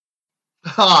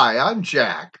Hi, I'm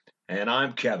Jack. And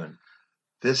I'm Kevin.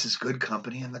 This is Good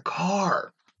Company in the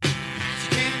Car. She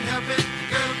can't help it, the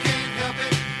girl can't help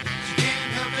it. She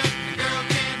can't help it, the girl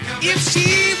can't help it. If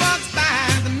she walks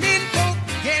by, the men folk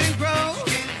getting gross.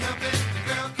 She can't help it,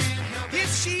 the girl can't help it.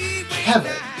 If she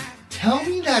Kevin, tell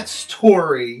me that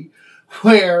story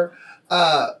where,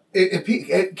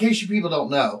 in case you people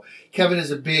don't know, Kevin is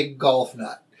a big golf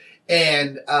nut.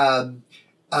 And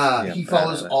he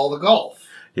follows all the golf.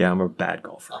 Yeah, I'm a bad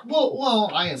golfer. Well,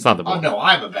 I am. It's not the ball. No,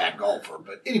 I'm a bad golfer.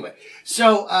 But anyway,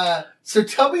 so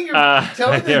tell me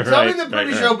the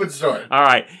British Open story. All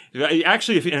right.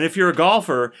 Actually, if you're a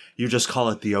golfer, you just call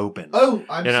it the Open. Oh,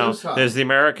 I'm so sorry. There's the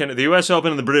U.S.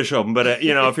 Open and the British Open. But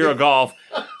if you're a golf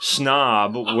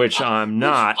snob, which I'm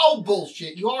not.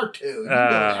 Bullshit! You are too. You know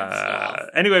that stuff.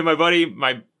 Anyway,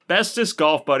 my bestest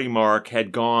golf buddy Mark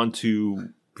had gone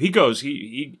to.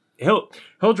 He'll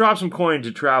drop some coin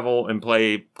to travel and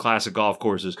play classic golf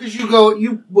courses. Because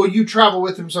you travel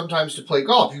with him sometimes to play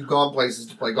golf. You've gone places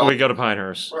to play golf. We go to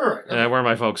Pinehurst, right, okay. Where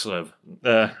my folks live.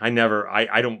 I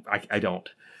don't.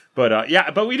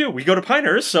 But we do. We go to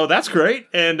Pinehurst, so that's great.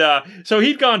 And so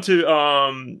he'd gone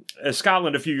to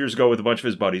Scotland a few years ago with a bunch of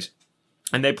his buddies,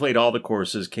 and they played all the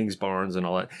courses, Kingsbarns and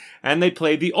all that, and they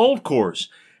played the old course.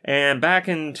 And back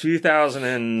in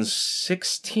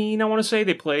 2016, I want to say,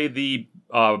 they played the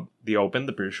Open,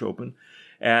 the British Open,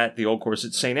 at the old course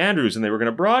at St. Andrews, and they were going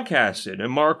to broadcast it.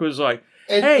 And Mark was like,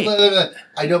 "Hey,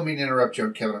 I don't mean to interrupt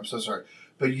you, Kevin. I'm so sorry,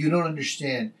 but you don't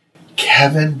understand.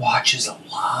 Kevin watches a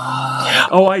lot.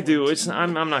 Oh, I do.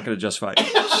 I'm not going to justify it.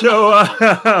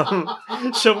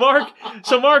 So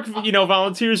Mark,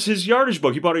 volunteers his yardage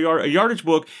book. He bought a yardage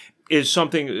book. Is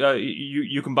something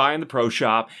you can buy in the pro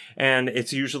shop, and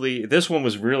it's usually, this one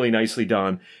was really nicely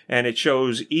done, and it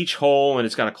shows each hole, and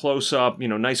it's got a close-up,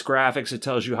 nice graphics. It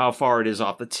tells you how far it is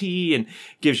off the tee, and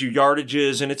gives you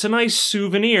yardages, and it's a nice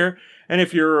souvenir. And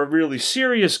if you're a really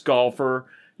serious golfer,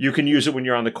 you can use it when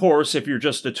you're on the course. If you're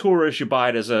just a tourist, you buy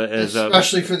it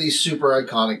especially for these super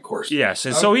iconic courses. Yes,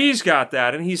 and so he's got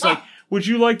that, and he's like, would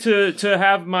you like to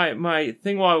have my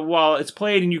thing while it's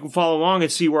played, and you can follow along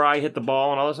and see where I hit the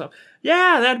ball and all that stuff?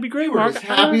 Yeah, that'd be great, You were Mark. as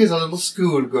happy as a little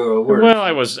schoolgirl. Well,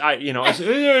 it was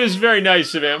very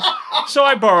nice of him. So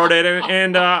I borrowed it,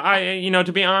 and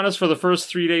to be honest, for the first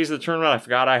 3 days of the tournament, I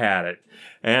forgot I had it.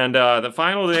 And the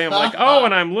final day, I'm like,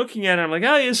 and I'm looking at it, I'm like,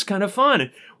 this is kind of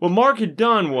fun. What Mark had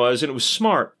done was, and it was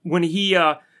smart, when he,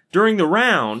 during the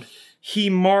round, he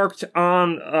marked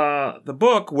on the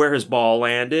book where his ball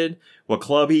landed, what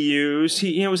club he used.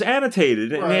 It was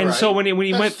annotated, and so when he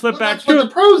went flip back through, what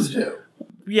the pros do.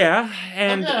 Yeah,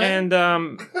 and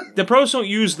the pros don't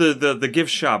use the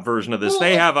gift shop version of this.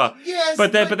 They have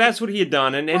but that's what he had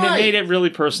done, and it made it really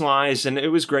personalized, and it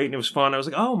was great, and it was fun. I was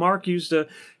like, Mark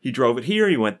he drove it here,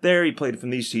 he went there, he played it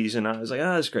from these tees, and I was like,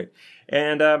 that's great.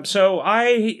 And so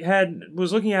I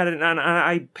was looking at it, and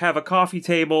I have a coffee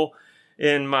table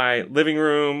in my living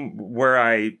room where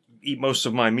I eat most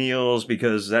of my meals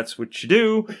because that's what you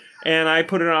do. And I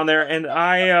put it on there, and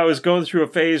I was going through a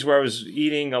phase where I was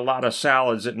eating a lot of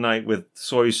salads at night with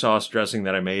soy sauce dressing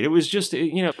that I made. It was just,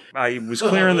 I was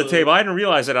clearing the table. I didn't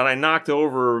realize it, and I knocked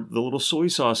over the little soy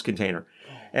sauce container.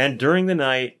 And during the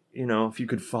night, if you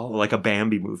could follow like a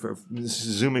Bambi move, or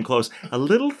zoom in close, a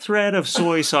little thread of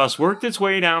soy sauce worked its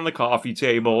way down the coffee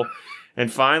table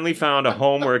and finally found a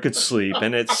home where it could sleep.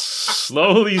 And it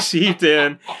slowly seeped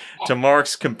in to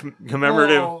Mark's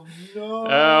commemorative. Oh,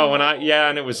 no.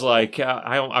 And it was like,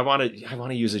 I want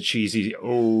to use a cheesy,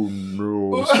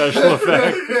 special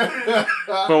effect.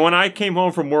 But when I came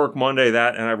home from work Monday and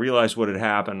I realized what had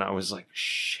happened, I was like,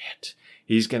 shit,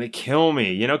 he's going to kill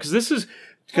me, because this is,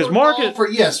 because Mark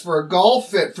for a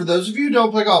golf fit, for those of you who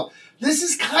don't play golf, this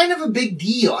is kind of a big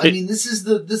deal. I mean, this is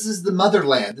the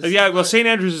motherland. St.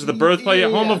 Andrews is the birthplace,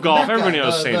 home of golf. Everybody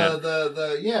knows St. Andrews.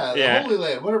 The Holy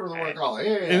Land, whatever they want to call it.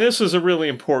 Yeah. And this was a really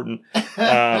important, thing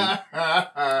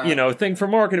for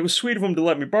Mark, and it was sweet of him to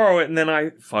let me borrow it, and then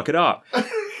I fuck it up.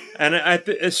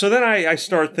 And so then I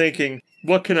start thinking,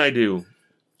 what can I do?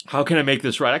 How can I make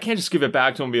this right? I can't just give it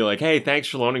back to him and be like, hey, thanks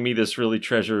for loaning me this really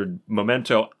treasured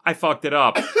memento. I fucked it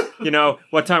up.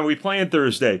 What time are we playing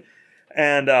Thursday?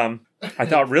 And I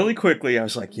thought really quickly, I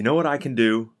was like, you know what I can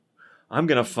do? I'm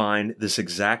going to find this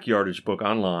exact yardage book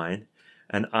online,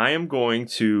 and I am going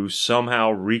to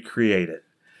somehow recreate it.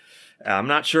 I'm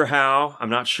not sure how. I'm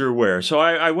not sure where. So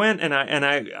I went and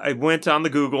I went on the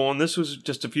Google, and this was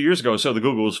just a few years ago, so the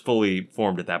Google was fully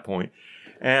formed at that point.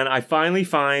 And I finally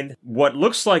find what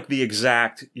looks like the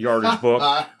exact yardage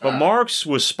book, but Mark's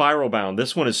was spiral bound.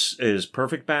 This one is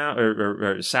perfect bound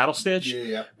or saddle stitch.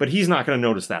 Yeah. But he's not going to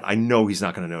notice that. I know he's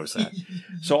not going to notice that.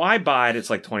 So I buy it. It's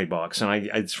like $20, and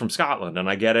it's from Scotland, and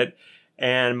I get it.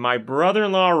 And my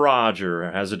brother-in-law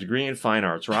Roger has a degree in fine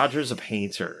arts. Roger's a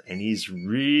painter, and he's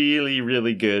really,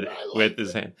 really good with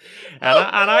his hand.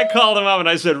 And I called him up and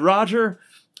I said, Roger,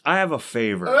 I have a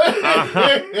favor. And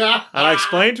I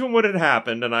explained to him what had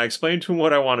happened, and I explained to him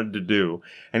what I wanted to do.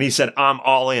 And he said, I'm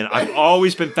all in. I've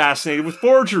always been fascinated with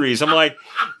forgeries. I'm like,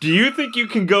 do you think you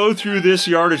can go through this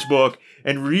yardage book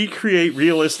and recreate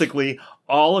realistically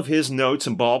all of his notes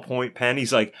and ballpoint pen?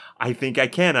 He's like, I think I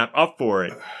can. I'm up for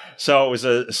it. So it was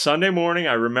a Sunday morning.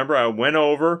 I remember I went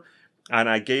over and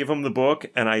I gave him the book,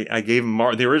 and I gave him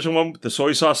the original one, the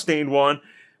soy sauce stained one,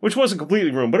 which wasn't completely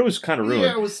ruined, but it was kind of ruined.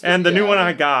 Yeah, it was, and the new one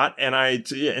I got, and I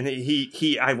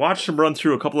watched him run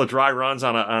through a couple of dry runs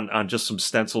on just some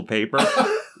stenciled paper,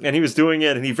 and he was doing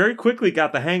it, and he very quickly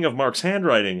got the hang of Mark's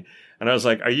handwriting. And I was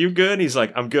like, "Are you good?" And he's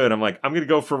like, "I'm good." I'm like, "I'm gonna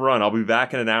go for a run. I'll be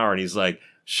back in an hour." And he's like,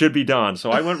 "Should be done."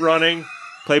 So I went running,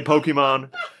 played Pokemon.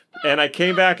 And I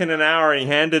came back in an hour, and he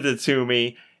handed it to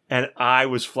me, and I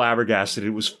was flabbergasted. It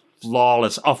was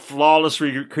flawless, a flawless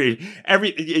recreation.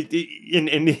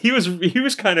 And he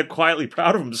was kind of quietly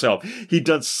proud of himself. He'd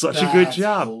done such a good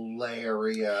job.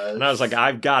 Hilarious. And I was like,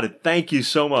 I've got it. Thank you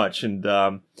so much. And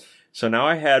so now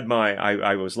I had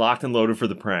I was locked and loaded for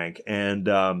the prank. And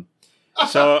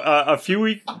so a few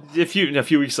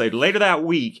weeks later that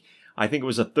week, I think it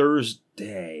was a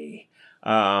Thursday,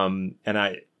 and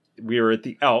we were at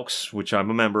the Elks, which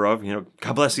I'm a member of. You know,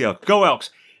 God bless the Elks. Go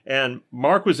Elks. And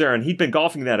Mark was there, and he'd been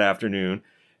golfing that afternoon.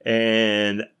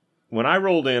 And when I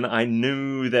rolled in, I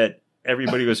knew that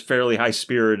everybody was fairly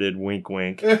high-spirited, wink,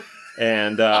 wink.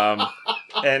 And I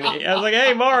was like,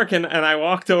 hey, Mark. And I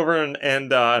walked over,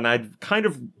 and I kind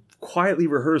of quietly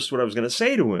rehearsed what I was going to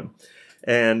say to him.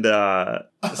 And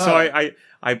so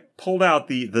I pulled out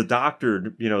the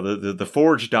doctored, you know, the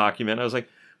forged document. I was like,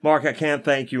 Mark, I can't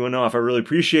thank you enough. I really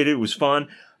appreciate it. It was fun.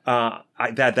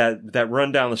 That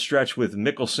run down the stretch with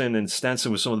Mickelson and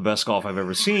Stenson was some of the best golf I've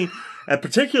ever seen. And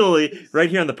particularly right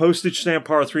here on the postage stamp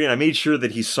par 3. And I made sure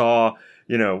that he saw,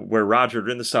 you know, where Roger had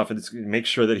written the stuff, and make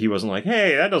sure that he wasn't like,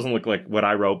 hey, that doesn't look like what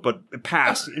I wrote, but it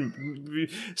passed,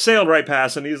 sailed right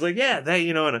past. And he's like, yeah, that,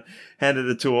 you know, and I handed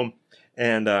it to him.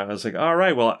 And I was like, all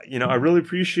right, well, you know, I really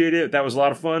appreciate it. That was a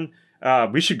lot of fun.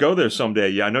 We should go there someday.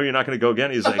 Yeah, I know you're not going to go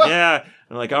again. He's like, yeah.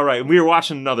 I'm like, all right. And we were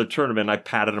watching another tournament, and I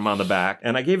patted him on the back.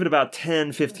 And I gave it about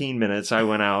 10, 15 minutes. I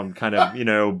went out and kind of, you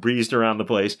know, breezed around the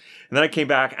place. And then I came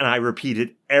back, and I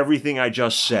repeated everything I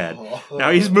just said.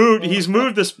 Now, he's moved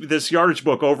this yardage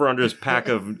book over under his pack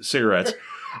of cigarettes.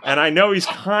 And I know he's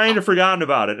kind of forgotten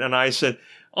about it. And I said,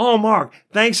 oh, Mark,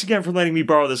 thanks again for letting me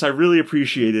borrow this. I really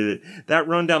appreciated it. That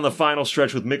run down the final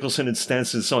stretch with Mickelson and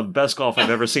Stenson is some of the best golf I've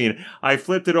ever seen. I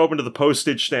flipped it open to the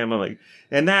postage stamp. I'm like,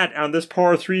 and that on this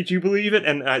par 3, do you believe it?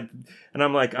 And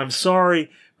I'm like, I'm sorry,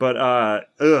 but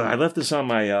I left this on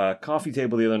my coffee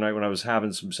table the other night when I was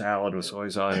having some salad with soy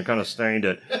sauce, and it kind of stained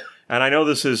it. And I know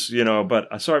this is, you know,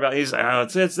 but sorry about it. He's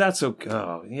that's okay.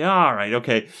 Oh, yeah, all right,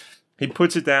 okay. He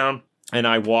puts it down. And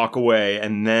I walk away,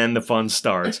 and then the fun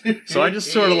starts. So I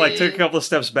just sort of like take a couple of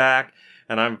steps back,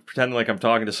 and I'm pretending like I'm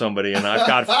talking to somebody, and I've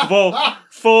got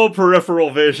full peripheral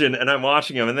vision, and I'm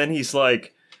watching him. And then he's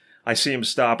like, I see him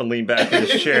stop and lean back in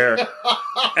his chair,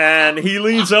 and he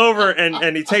leans over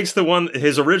and he takes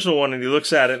his original one, and he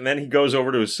looks at it, and then he goes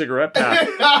over to his cigarette pack,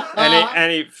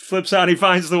 and he flips out. He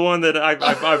finds the one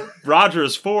that Roger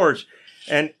has forged.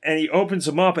 And he opens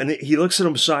them up, and he looks at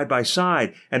them side by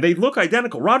side, and they look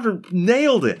identical. Roger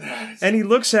nailed it. And he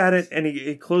looks at it, and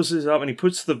he closes it up, and he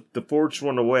puts the forged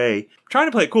one away, trying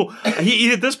to play it cool.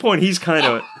 He at this point, he's kind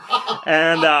of,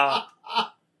 and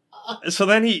so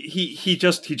then he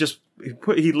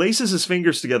laces his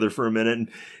fingers together for a minute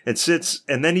and sits,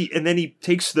 and then he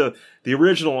takes the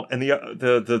original and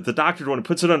the doctored one and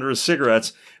puts it under his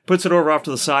cigarettes, puts it over off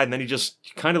to the side, and then he just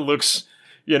kind of looks,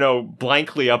 you know,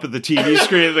 blankly up at the TV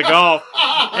screen of the golf.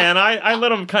 And I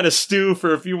let him kind of stew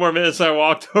for a few more minutes. I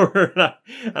walked over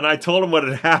and I told him what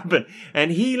had happened. And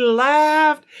he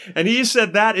laughed. And he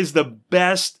said that is the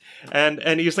best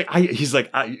And he's like,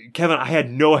 Kevin, I had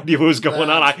no idea what was going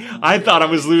on. I thought I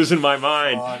was losing my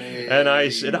mind. Funny. And I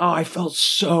said, I felt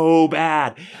so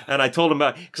bad. And I told him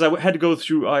about, because I had to go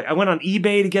through, I went on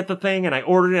eBay to get the thing and I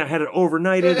ordered it. I had it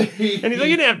overnighted. And he's like,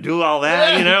 you didn't have to do all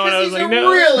that, And I was like,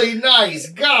 no. He's a really nice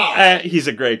guy. He's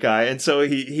a great guy. And so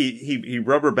he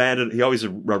rubber banded, he always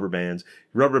rubber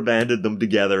banded them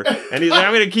together. And he's like,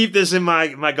 I'm going to keep this in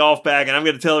my golf bag and I'm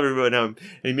going to tell everybody. And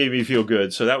he made me feel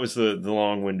good. So that was the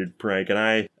long-winded prank.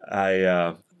 And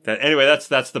anyway, that's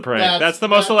the prank. That's the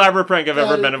most elaborate prank I've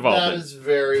ever been involved in. That is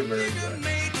very, very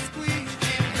good.